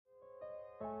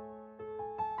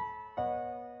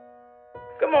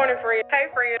Good morning, friend. Hey,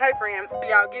 friend. Hey, friend.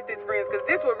 Y'all get this, friends, because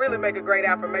this will really make a great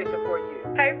affirmation for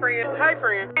you. Hey, friend. Hey,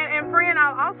 friend. And friend,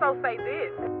 I'll also say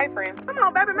this. Hey, friend. Come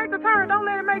on, baby, make the turn. Don't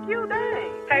let it make you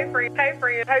dang. Hey, friend. Hey,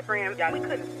 friend. Hey, friend. Y'all, we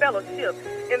couldn't fellowship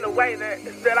in the way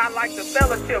that I like to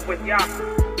fellowship with y'all.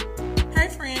 Hey,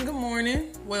 friend. Good morning.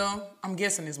 Well, I'm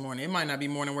guessing it's morning. It might not be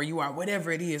morning where you are. Whatever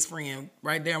it is, friend,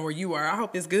 right down where you are. I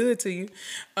hope it's good to you.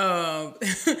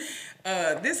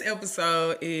 This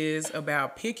episode is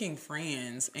about picking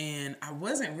friends, and I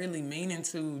wasn't really meaning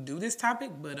to do this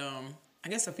topic, but I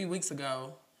guess a few weeks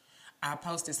ago, I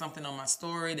posted something on my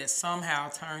story that somehow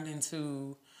turned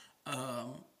into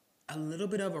a little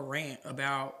bit of a rant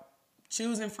about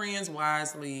choosing friends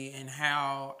wisely and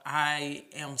how I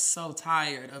am so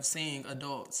tired of seeing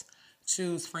adults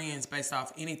choose friends based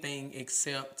off anything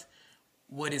except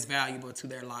what is valuable to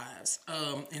their lives.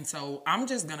 And so I'm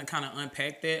just going to kind of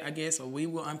unpack that, I guess, or we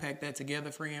will unpack that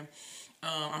together, friend.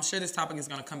 I'm sure this topic is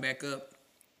going to come back up.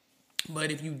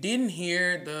 But if you didn't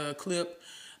hear the clip,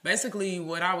 basically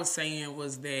what I was saying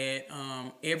was that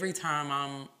every time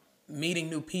I'm meeting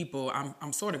new people,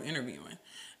 I'm sort of interviewing.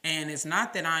 And it's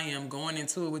not that I am going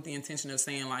into it with the intention of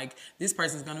saying, like, this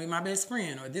person's going to be my best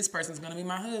friend or this person's going to be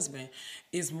my husband.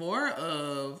 It's more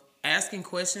of asking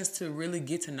questions to really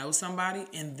get to know somebody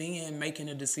and then making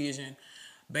a decision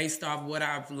based off what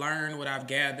I've learned, what I've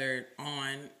gathered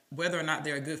on whether or not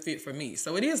they're a good fit for me.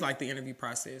 So it is like the interview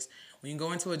process. When you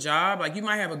go into a job, like, you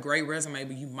might have a great resume,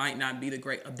 but you might not be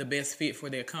the best fit for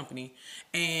their company.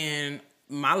 And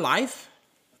my life,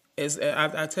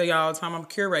 I tell y'all all the time, I'm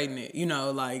curating it. You know,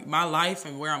 like, my life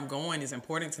and where I'm going is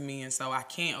important to me, and so I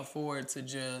can't afford to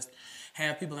just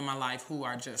have people in my life who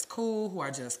are just cool, who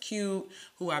are just cute,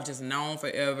 who I've just known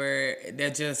forever.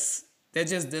 That just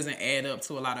doesn't add up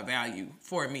to a lot of value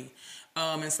for me.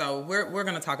 And so we're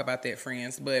gonna talk about that,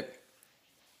 friends. But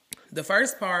the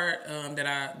first part that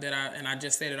I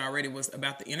just said it already was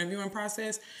about the interviewing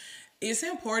process. It's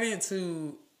important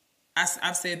to.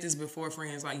 I've said this before,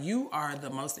 friends, like, you are the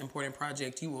most important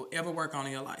project you will ever work on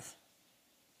in your life,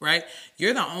 right? You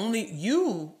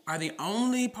are the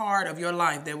only part of your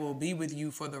life that will be with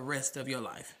you for the rest of your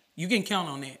life. You can count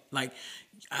on that. Like,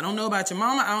 I don't know about your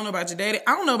mama. I don't know about your daddy.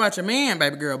 I don't know about your man,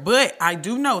 baby girl, but I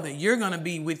do know that you're going to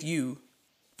be with you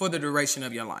for the duration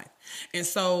of your life. And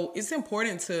so it's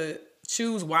important to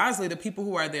choose wisely the people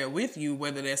who are there with you,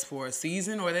 whether that's for a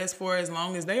season or that's for as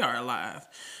long as they are alive.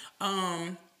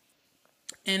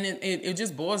 And it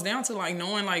just boils down to, like,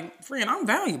 knowing, like, friend, I'm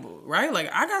valuable, right?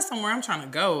 Like, I got somewhere I'm trying to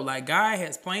go. Like, God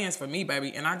has plans for me,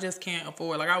 baby, and I just can't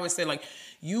afford. Like I always say, like,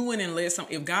 you wouldn't let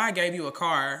if God gave you a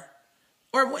car,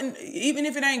 or even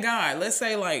if it ain't God, let's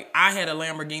say, like, I had a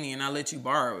Lamborghini and I let you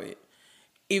borrow it.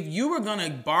 If you were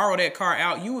gonna borrow that car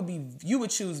out, you would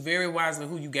choose very wisely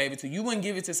who you gave it to. You wouldn't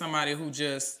give it to somebody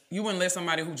you wouldn't let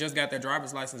somebody who just got their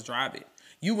driver's license drive it.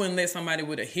 You wouldn't let somebody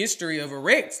with a history of a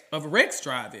wrecks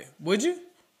drive it, would you?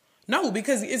 No,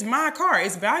 because it's my car.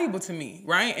 It's valuable to me,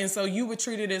 right? And so you would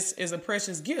treat it as a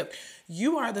precious gift.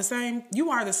 You are the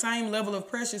same level of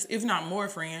precious, if not more,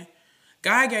 friend.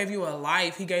 God gave you a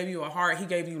life. He gave you a heart. He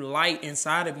gave you light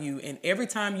inside of you. And every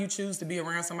time you choose to be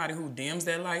around somebody who dims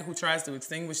that light, who tries to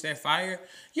extinguish that fire,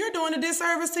 you're doing a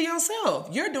disservice to yourself.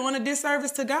 You're doing a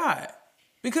disservice to God,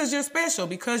 because you're special,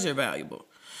 because you're valuable.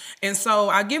 And so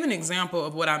I give an example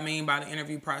of what I mean by the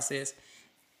interview process.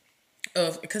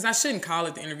 Because I shouldn't call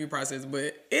it the interview process, but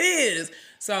it is.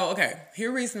 So, okay, here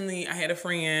recently I had a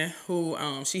friend who,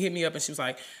 she hit me up and she was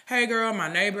like, hey girl, my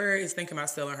neighbor is thinking about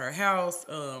selling her house.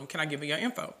 Can I give her your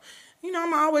info? You know,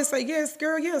 I'm always say, yes,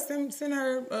 girl, yes, send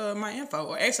her my info.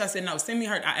 Or actually I said, no, send me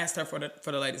her. I asked her for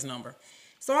the latest number.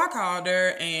 So I called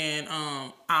her, and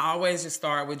I always just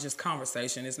start with just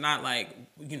conversation. It's not like,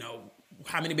 you know,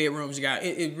 how many bedrooms you got.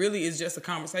 It really is just a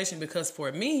conversation, because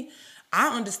for me,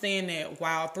 I understand that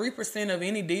while 3% of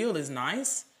any deal is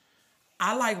nice,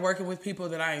 I like working with people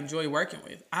that I enjoy working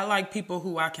with. I like people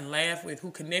who I can laugh with, who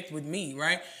connect with me,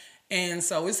 right? And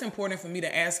so it's important for me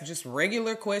to ask just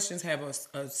regular questions, have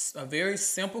a very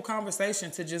simple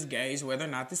conversation to just gauge whether or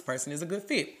not this person is a good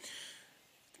fit.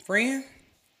 Friend,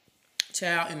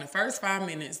 child, in the first 5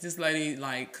 minutes, this lady,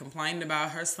 like, complained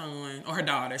about her son or her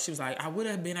daughter. She was like, I would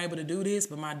have been able to do this,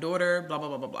 but my daughter, blah, blah,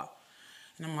 blah, blah, blah.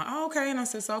 And I'm like, oh, okay. And I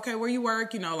said, so, okay, where you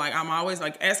work? You know, like, I'm always,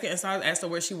 like, asking. And so I asked her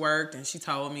where she worked, and she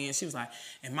told me. And she was like,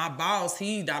 and my boss,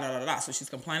 he da-da-da-da. So she's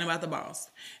complaining about the boss.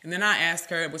 And then I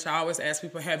asked her, which I always ask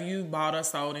people, have you bought or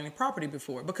sold any property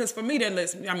before? Because for me,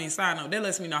 side note, that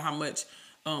lets me know how much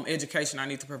education I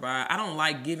need to provide. I don't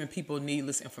like giving people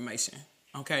needless information.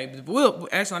 Okay,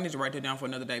 but actually, I need to write that down for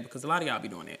another day because a lot of y'all be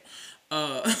doing it.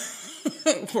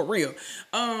 For real.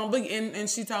 But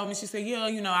she told me, she said, yeah,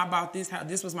 I bought this house.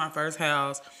 This was my first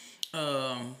house.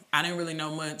 I didn't really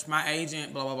know much. My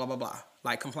agent, blah, blah, blah, blah, blah.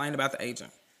 Like, complained about the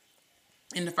agent.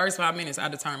 In the first 5 minutes, I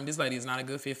determined this lady is not a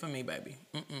good fit for me, baby.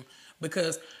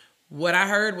 Because what I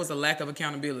heard was a lack of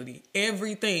accountability.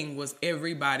 Everything was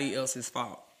everybody else's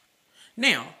fault.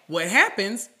 Now, what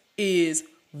happens is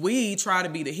we try to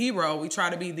be the hero. We try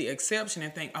to be the exception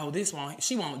and think, oh,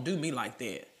 she won't do me like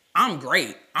that. I'm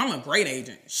great. I'm a great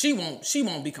agent. She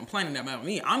won't be complaining about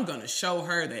me. I'm going to show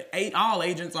her that all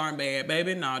agents aren't bad,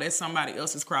 baby. No, that's somebody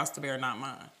else's cross to bear, not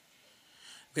mine.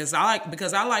 Because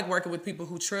I like working with people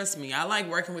who trust me. I like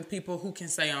working with people who can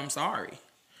say I'm sorry.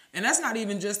 And that's not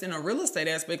even just in a real estate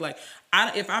aspect. Like,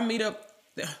 if I meet up,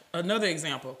 another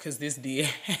example, because this did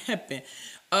happen.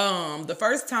 The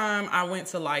first time I went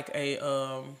to like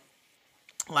a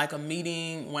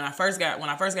meeting when I first got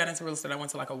into real estate, I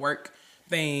went to like a work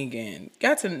thing and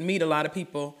got to meet a lot of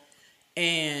people.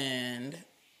 And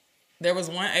there was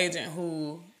one agent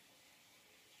who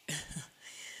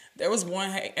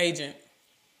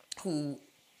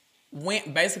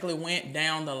went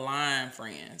down the line,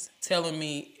 friends, telling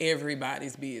me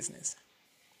everybody's business.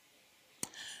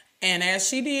 And as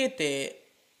she did that,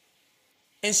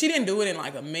 and she didn't do it in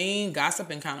like a mean,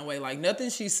 gossiping kind of way. Like nothing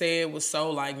she said was so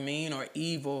like mean or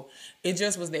evil. It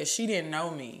just was that she didn't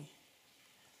know me.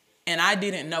 And I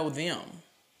didn't know them.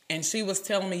 And she was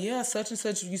telling me, yeah, such and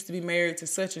such used to be married to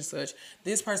such and such.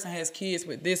 This person has kids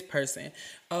with this person.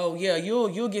 Oh, yeah,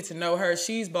 you'll get to know her.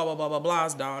 She's blah, blah, blah, blah,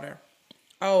 blah's daughter.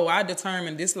 Oh, I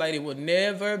determined this lady will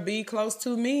never be close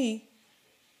to me.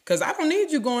 Because I don't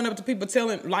need you going up to people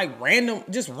telling like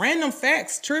random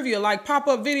facts, trivia, like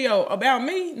pop-up video about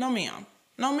me. No, ma'am.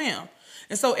 No, ma'am.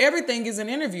 And so everything is an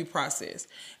interview process.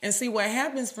 And see, what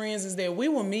happens, friends, is that we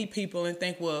will meet people and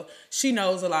think, well, she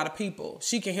knows a lot of people.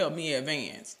 She can help me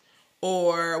advance.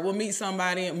 Or we'll meet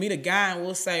a guy and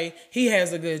we'll say, he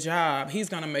has a good job. He's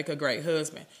going to make a great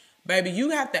husband. Baby,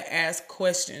 you have to ask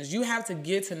questions. You have to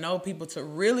get to know people to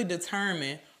really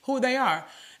determine who they are.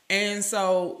 And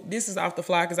so this is off the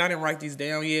fly because I didn't write these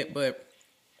down yet, but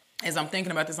as I'm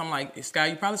thinking about this, I'm like, Sky,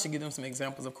 you probably should give them some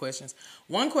examples of questions.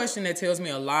 One question that tells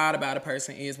me a lot about a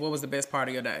person is, what was the best part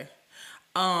of your day?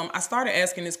 I started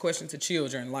asking this question to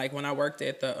children, like when I worked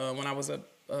at when I was a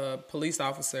police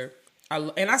officer,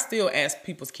 and I still ask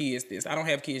people's kids this. I don't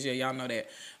have kids yet, y'all know that.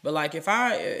 But like if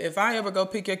I ever go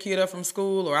pick your kid up from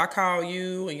school or I call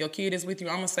you and your kid is with you,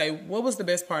 I'm gonna say, what was the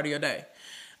best part of your day?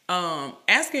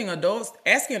 Asking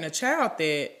a child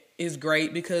that is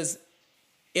great because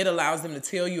it allows them to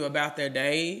tell you about their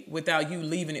day without you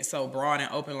leaving it so broad and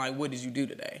open, like, what did you do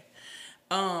today?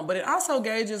 But it also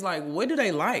gauges, like, what do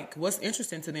they like? What's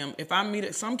interesting to them? If I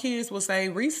meet some kids will say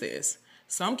recess.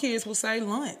 Some kids will say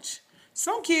lunch.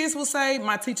 Some kids will say,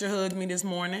 my teacher hugged me this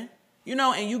morning.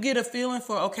 And you get a feeling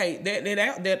for, okay,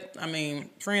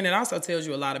 friend, it also tells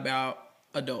you a lot about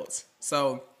adults.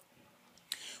 So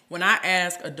when I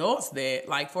ask adults that,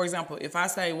 like, for example, if I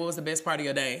say, what was the best part of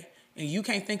your day? And you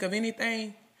can't think of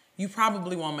anything, you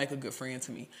probably won't make a good friend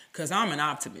to me because I'm an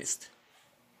optimist.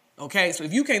 Okay, so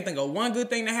if you can't think of one good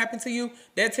thing that happened to you,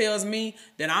 that tells me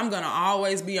that I'm going to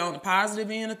always be on the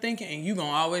positive end of thinking and you're going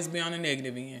to always be on the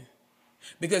negative end.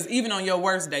 Because even on your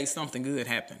worst day, something good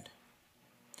happened.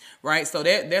 Right? So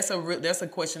that's a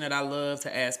question that I love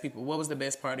to ask people. What was the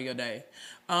best part of your day?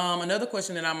 Another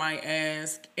question that I might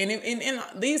ask, and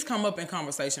these come up in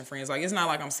conversation, friends. Like, it's not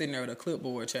like I'm sitting there with a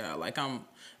clipboard, child. Like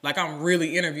I'm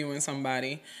really interviewing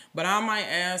somebody. But I might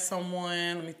ask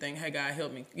someone, let me think, hey, God,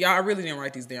 help me. Yeah, I really didn't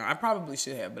write these down. I probably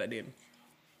should have, but I didn't.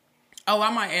 Oh, I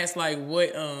might ask, like,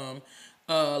 what,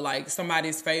 like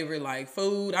somebody's favorite like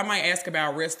food. I might ask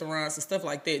about restaurants and stuff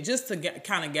like that just to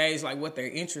kind of gauge like what their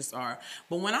interests are.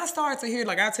 But when I start to hear,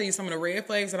 like I'll tell you some of the red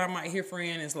flags that I might hear,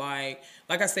 friend, is like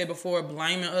I said before,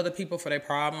 blaming other people for their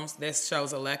problems. That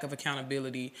shows a lack of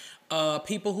accountability.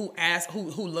 People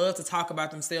who love to talk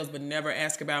about themselves but never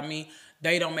ask about me,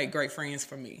 they don't make great friends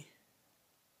for me.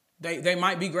 They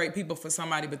might be great people for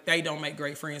somebody, but they don't make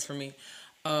great friends for me.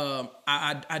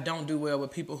 I don't do well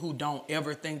with people who don't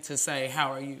ever think to say,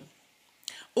 how are you?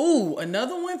 Ooh,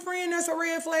 another one, friend, that's a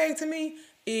red flag to me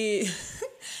is,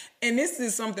 and this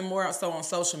is something more so on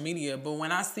social media, but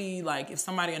when I see, like, if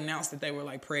somebody announced that they were,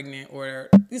 like, pregnant or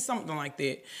something like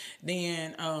that,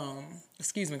 then,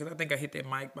 excuse me, because I think I hit that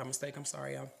mic by mistake. I'm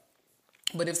sorry, y'all.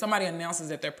 But if somebody announces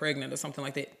that they're pregnant or something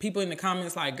like that, people in the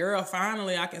comments like, girl,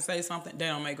 finally I can say something. They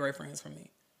don't make great friends for me.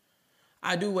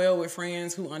 I do well with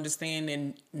friends who understand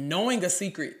that knowing a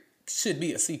secret should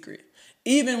be a secret,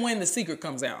 even when the secret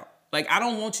comes out. Like, I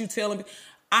don't want you telling me.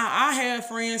 I have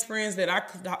friends that I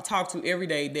talk to every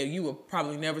day that you will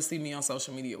probably never see me on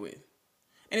social media with.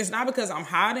 And it's not because I'm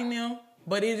hiding them,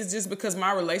 but it is just because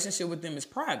my relationship with them is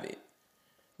private,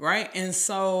 right? And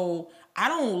so I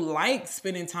don't like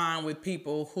spending time with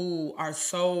people who are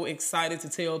so excited to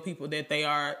tell people that they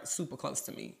are super close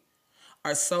to me,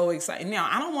 are so excited. Now,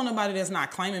 I don't want nobody that's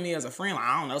not claiming me as a friend. Like,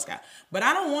 I don't know, Scott. But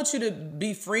I don't want you to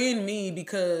befriend me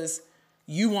because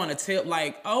you want to tell,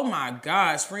 like, oh my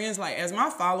gosh, friends, like, as my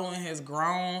following has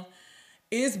grown,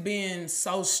 it's been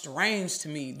so strange to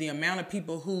me, the amount of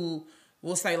people who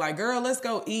will say, like, girl, let's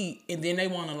go eat, and then they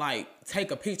want to, like,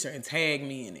 take a picture and tag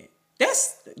me in it.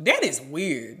 That is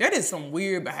weird. That is some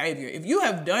weird behavior. If you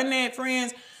have done that,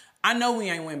 friends, I know we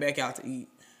ain't went back out to eat.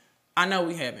 I know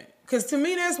we haven't. Because to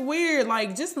me, that's weird.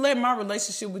 Like, just let my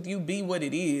relationship with you be what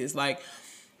it is. Like,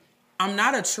 I'm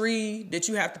not a tree that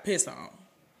you have to piss on,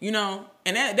 you know?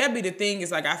 And that be the thing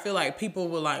is, like, I feel like people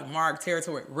will, like, mark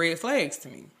territory, red flags to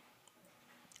me.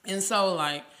 And so,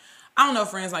 like, I don't know,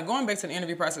 friends, like, going back to the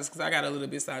interview process, because I got a little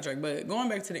bit sidetracked, but going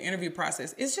back to the interview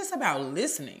process, it's just about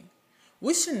listening.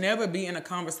 We should never be in a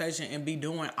conversation and be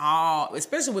doing all,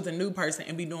 especially with a new person,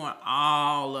 and be doing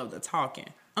all of the talking.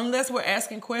 Unless we're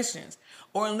asking questions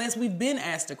or unless we've been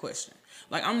asked a question.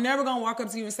 Like, I'm never going to walk up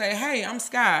to you and say, hey, I'm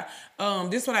Sky.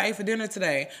 This is what I ate for dinner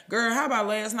today. Girl, how about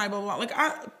last night? Blah, blah, blah.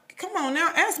 Like, come on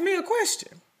now, ask me a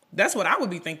question. That's what I would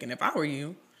be thinking if I were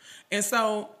you. And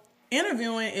so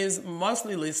interviewing is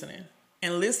mostly listening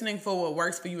and listening for what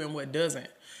works for you and what doesn't.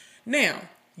 Now,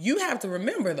 you have to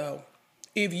remember, though,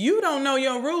 if you don't know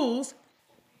your rules,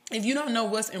 if you don't know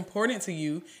what's important to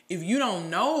you, if you don't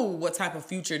know what type of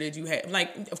future that you have,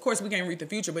 like, of course we can't read the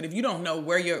future, but if you don't know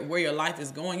where your life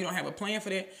is going, you don't have a plan for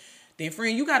that, then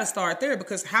friend, you got to start there,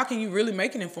 because how can you really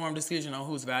make an informed decision on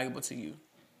who's valuable to you,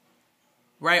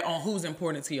 right? On who's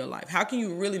important to your life? How can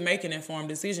you really make an informed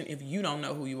decision if you don't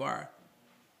know who you are?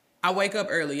 I wake up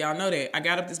early. Y'all know that. I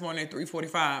got up this morning at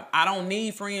 3:45. I don't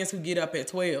need friends who get up at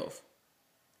 12.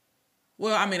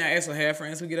 Well, I mean, I actually have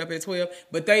friends who get up at 12,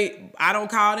 but I don't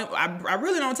call them. I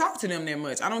really don't talk to them that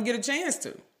much. I don't get a chance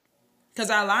to,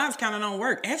 because our lives kind of don't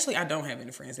work. Actually, I don't have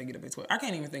any friends that get up at 12. I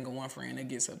can't even think of one friend that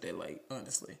gets up that late,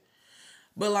 honestly.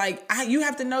 But, like, you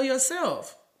have to know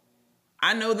yourself.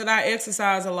 I know that I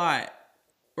exercise a lot,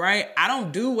 right? I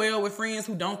don't do well with friends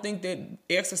who don't think that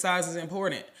exercise is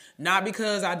important. Not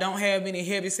because I don't have any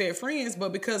heavy-set friends,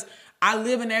 but because I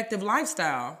live an active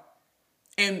lifestyle.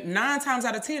 And 9 times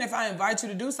out of 10, if I invite you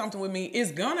to do something with me,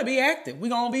 it's going to be active. We're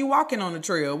going to be walking on the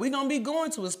trail. We're going to be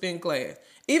going to a spin class.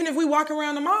 Even if we walk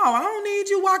around the mall, I don't need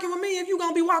you walking with me if you're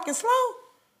going to be walking slow.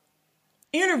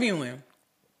 Interviewing.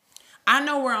 I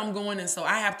know where I'm going, and so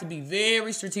I have to be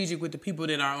very strategic with the people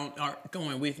that are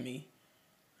going with me.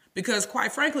 Because,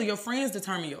 quite frankly, your friends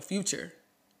determine your future.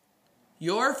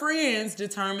 Your friends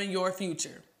determine your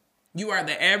future. You are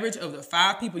the average of the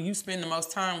 5 people you spend the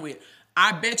most time with.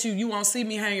 I bet you won't see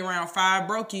me hanging around 5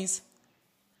 brokies.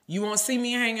 You won't see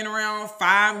me hanging around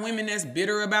 5 women that's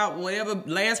bitter about whatever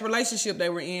last relationship they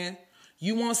were in.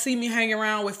 You won't see me hanging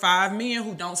around with 5 men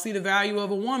who don't see the value of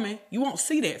a woman. You won't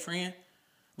see that, friend.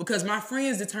 Because my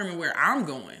friends determine where I'm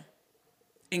going.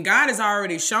 And God has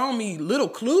already shown me little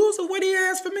clues of what he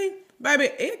has for me. Baby,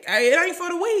 it ain't for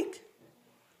the weak.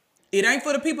 It ain't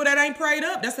for the people that ain't prayed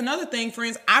up. That's another thing,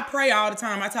 friends. I pray all the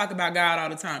time. I talk about God all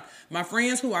the time. My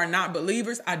friends who are not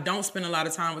believers, I don't spend a lot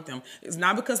of time with them. It's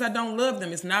not because I don't love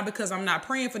them. It's not because I'm not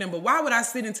praying for them. But why would I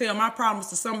sit and tell my problems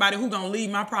to somebody who gonna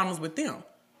leave my problems with them?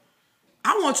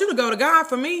 I want you to go to God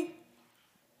for me.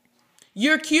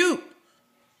 You're cute.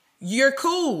 You're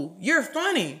cool. You're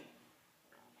funny.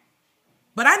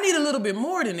 But I need a little bit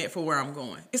more than that for where I'm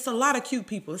going. It's a lot of cute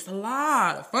people. It's a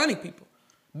lot of funny people.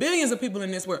 Billions of people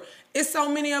in this world. It's so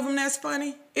many of them that's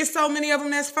funny. It's so many of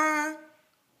them that's fine.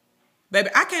 Baby,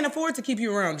 I can't afford to keep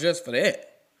you around just for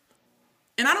that.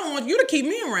 And I don't want you to keep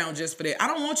me around just for that. I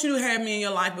don't want you to have me in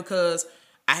your life because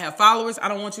I have followers. I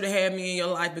don't want you to have me in your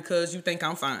life because you think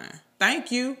I'm fine.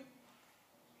 Thank you.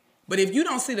 But if you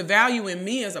don't see the value in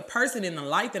me as a person in the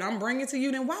light that I'm bringing to you,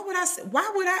 then why would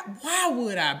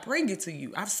I bring it to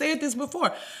you? I've said this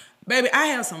before. Baby, I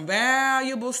have some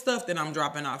valuable stuff that I'm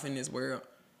dropping off in this world.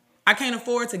 I can't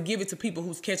afford to give it to people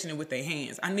who's catching it with their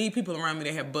hands. I need people around me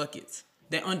that have buckets,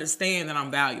 that understand that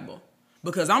I'm valuable.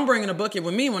 Because I'm bringing a bucket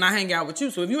with me when I hang out with you.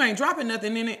 So if you ain't dropping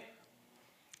nothing in it,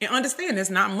 and understand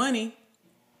that's not money.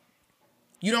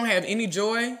 You don't have any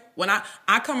joy. When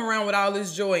I come around with all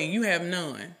this joy and you have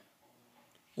none.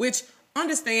 Which,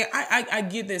 understand, I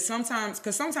get this sometimes,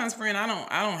 because sometimes, friend, I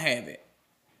don't have it.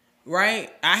 Right?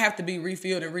 I have to be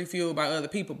refilled by other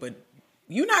people, but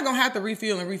you're not going to have to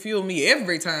refill me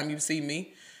every time you see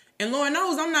me. And Lord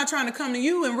knows I'm not trying to come to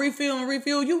you and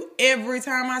refill you every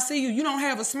time I see you. You don't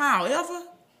have a smile ever.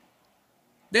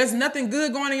 There's nothing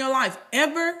good going in your life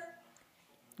ever.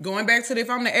 Going back to if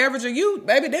I'm the average of you,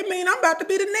 baby, that means I'm about to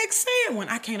be the next sad one.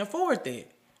 I can't afford that.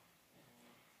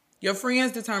 Your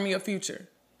friends determine your future.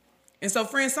 And so,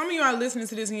 friends, some of you are listening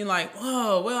to this and you're like,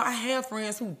 oh, well, I have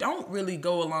friends who don't really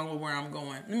go along with where I'm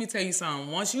going. Let me tell you something.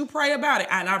 Once you pray about it,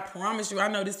 and I promise you, I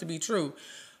know this to be true,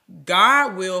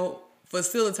 God will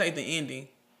facilitate the ending.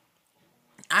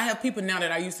 I have people now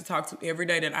that I used to talk to every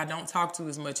day that I don't talk to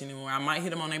as much anymore. I might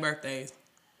hit them on their birthdays.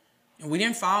 And we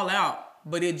didn't fall out,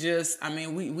 but it just,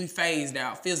 we phased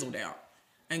out, fizzled out.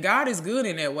 And God is good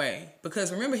in that way.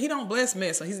 Because remember, he don't bless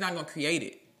mess, so he's not going to create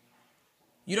it.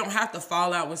 You don't have to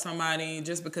fall out with somebody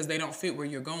just because they don't fit where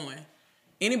you're going.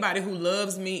 Anybody who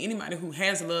loves me, anybody who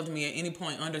has loved me at any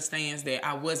point understands that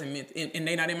I wasn't meant, and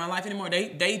they're not in my life anymore.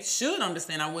 They should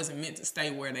understand I wasn't meant to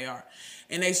stay where they are.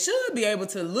 And they should be able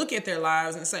to look at their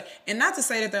lives and say, and not to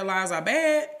say that their lives are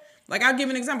bad. Like, I'll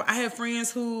give an example. I have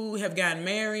friends who have gotten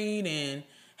married and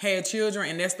had children,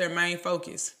 and that's their main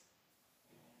focus.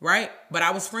 Right? But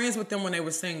I was friends with them when they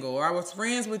were single, or I was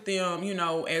friends with them,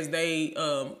 as they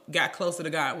got closer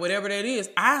to God. Whatever that is,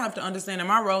 I have to understand that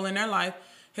my role in their life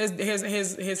has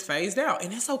phased out,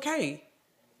 and that's okay.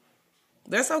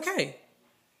 That's okay.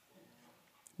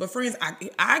 But friends,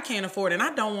 I can't afford it, and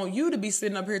I don't want you to be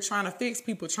sitting up here trying to fix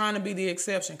people, trying to be the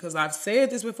exception, because I've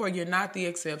said this before, you're not the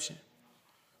exception.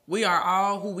 We are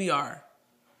all who we are.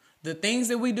 The things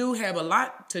that we do have a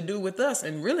lot to do with us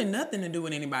and really nothing to do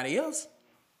with anybody else.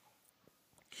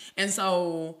 And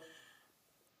so,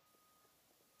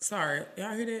 sorry,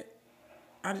 y'all hear that?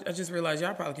 I just realized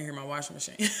y'all probably can hear my washing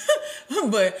machine.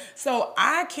 But so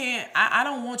I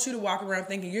don't want you to walk around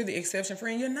thinking you're the exception,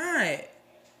 friend. You're not.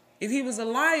 If he was a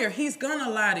liar, he's gonna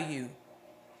lie to you.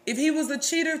 If he was a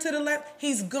cheater to the left,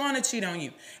 he's gonna cheat on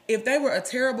you. If they were a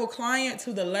terrible client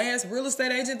to the last real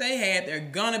estate agent they had, they're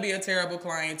gonna be a terrible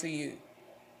client to you.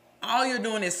 All you're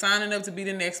doing is signing up to be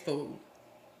the next fool.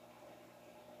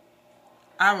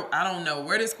 I don't know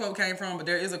where this quote came from, but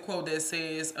there is a quote that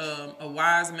says, a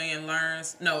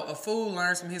fool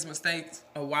learns from his mistakes.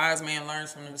 A wise man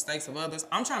learns from the mistakes of others.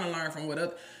 I'm trying to learn from what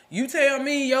others. You tell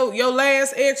me your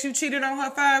last ex, you cheated on her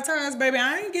 5 times, baby.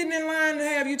 I ain't getting in line to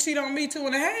have you cheat on me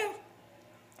 2.5.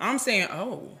 I'm saying,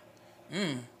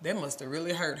 that must have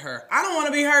really hurt her. I don't want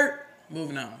to be hurt.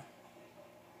 Moving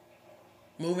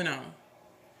on.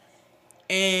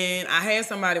 And I had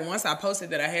somebody, once I posted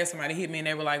that, I had somebody hit me and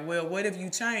they were like, well, what if you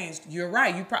changed? You're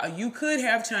right. You could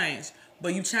have changed,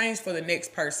 but you changed for the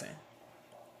next person.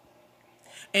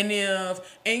 And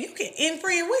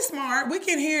friend, we smart. We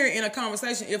can hear in a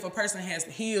conversation if a person has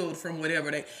healed from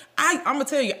whatever I'm going to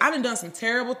tell you, I done some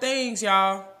terrible things,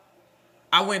 y'all.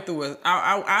 I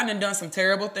done some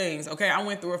terrible things. Okay. I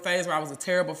went through a phase where I was a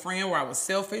terrible friend, where I was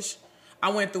selfish.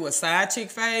 I went through a side chick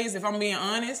phase, if I'm being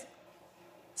honest.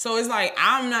 So it's like,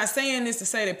 I'm not saying this to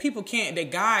say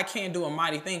that God can't do a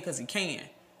mighty thing, because he can.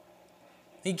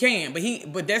 He can,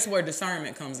 but that's where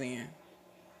discernment comes in.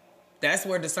 That's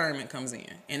where discernment comes in.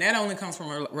 And that only comes from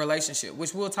a relationship,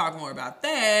 which we'll talk more about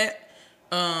that.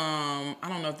 I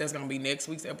don't know if that's going to be next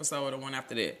week's episode or the one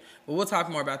after that. But we'll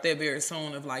talk more about that very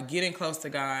soon, of like getting close to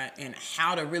God and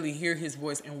how to really hear his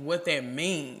voice and what that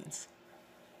means.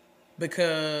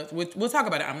 Because we'll talk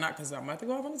about it. I'm about to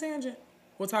go off on a tangent.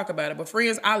 We'll talk about it. But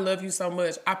friends, I love you so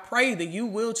much. I pray that you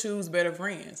will choose better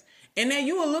friends. And that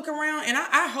you will look around. And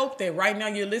I hope that right now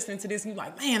you're listening to this and you're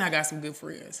like, man, I got some good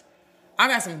friends. I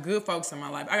got some good folks in my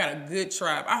life. I got a good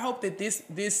tribe. I hope that this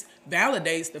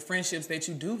validates the friendships that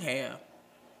you do have.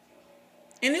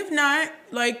 And if not,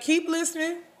 like, keep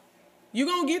listening. You're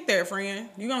going to get there, friend.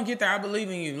 You're going to get there. I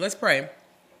believe in you. Let's pray.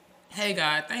 Hey,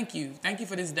 God, thank you. Thank you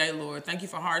for this day, Lord. Thank you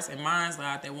for hearts and minds,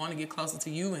 God, that want to get closer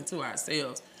to you and to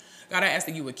ourselves. God, I ask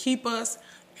that you would keep us.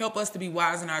 Help us to be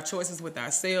wise in our choices with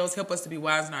ourselves. Help us to be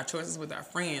wise in our choices with our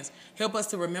friends. Help us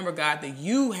to remember, God, that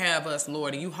you have us,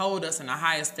 Lord, and you hold us in the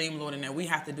highest esteem, Lord, and that we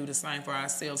have to do the same for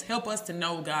ourselves. Help us to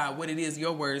know, God, what it is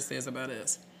your word says about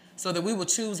us, so that we will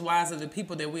choose wisely the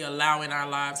people that we allow in our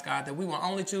lives, God, that we will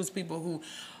only choose people who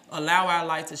allow our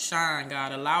light to shine,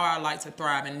 God, allow our light to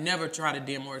thrive, and never try to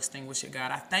dim or extinguish it, God.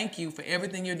 I thank you for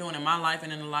everything you're doing in my life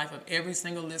and in the life of every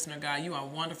single listener, God. You are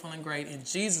wonderful and great. In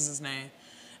Jesus' name,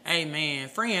 amen.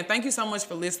 Friend, thank you so much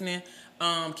for listening.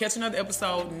 Catch another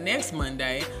episode next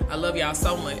Monday. I love y'all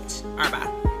so much. All right,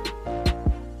 bye.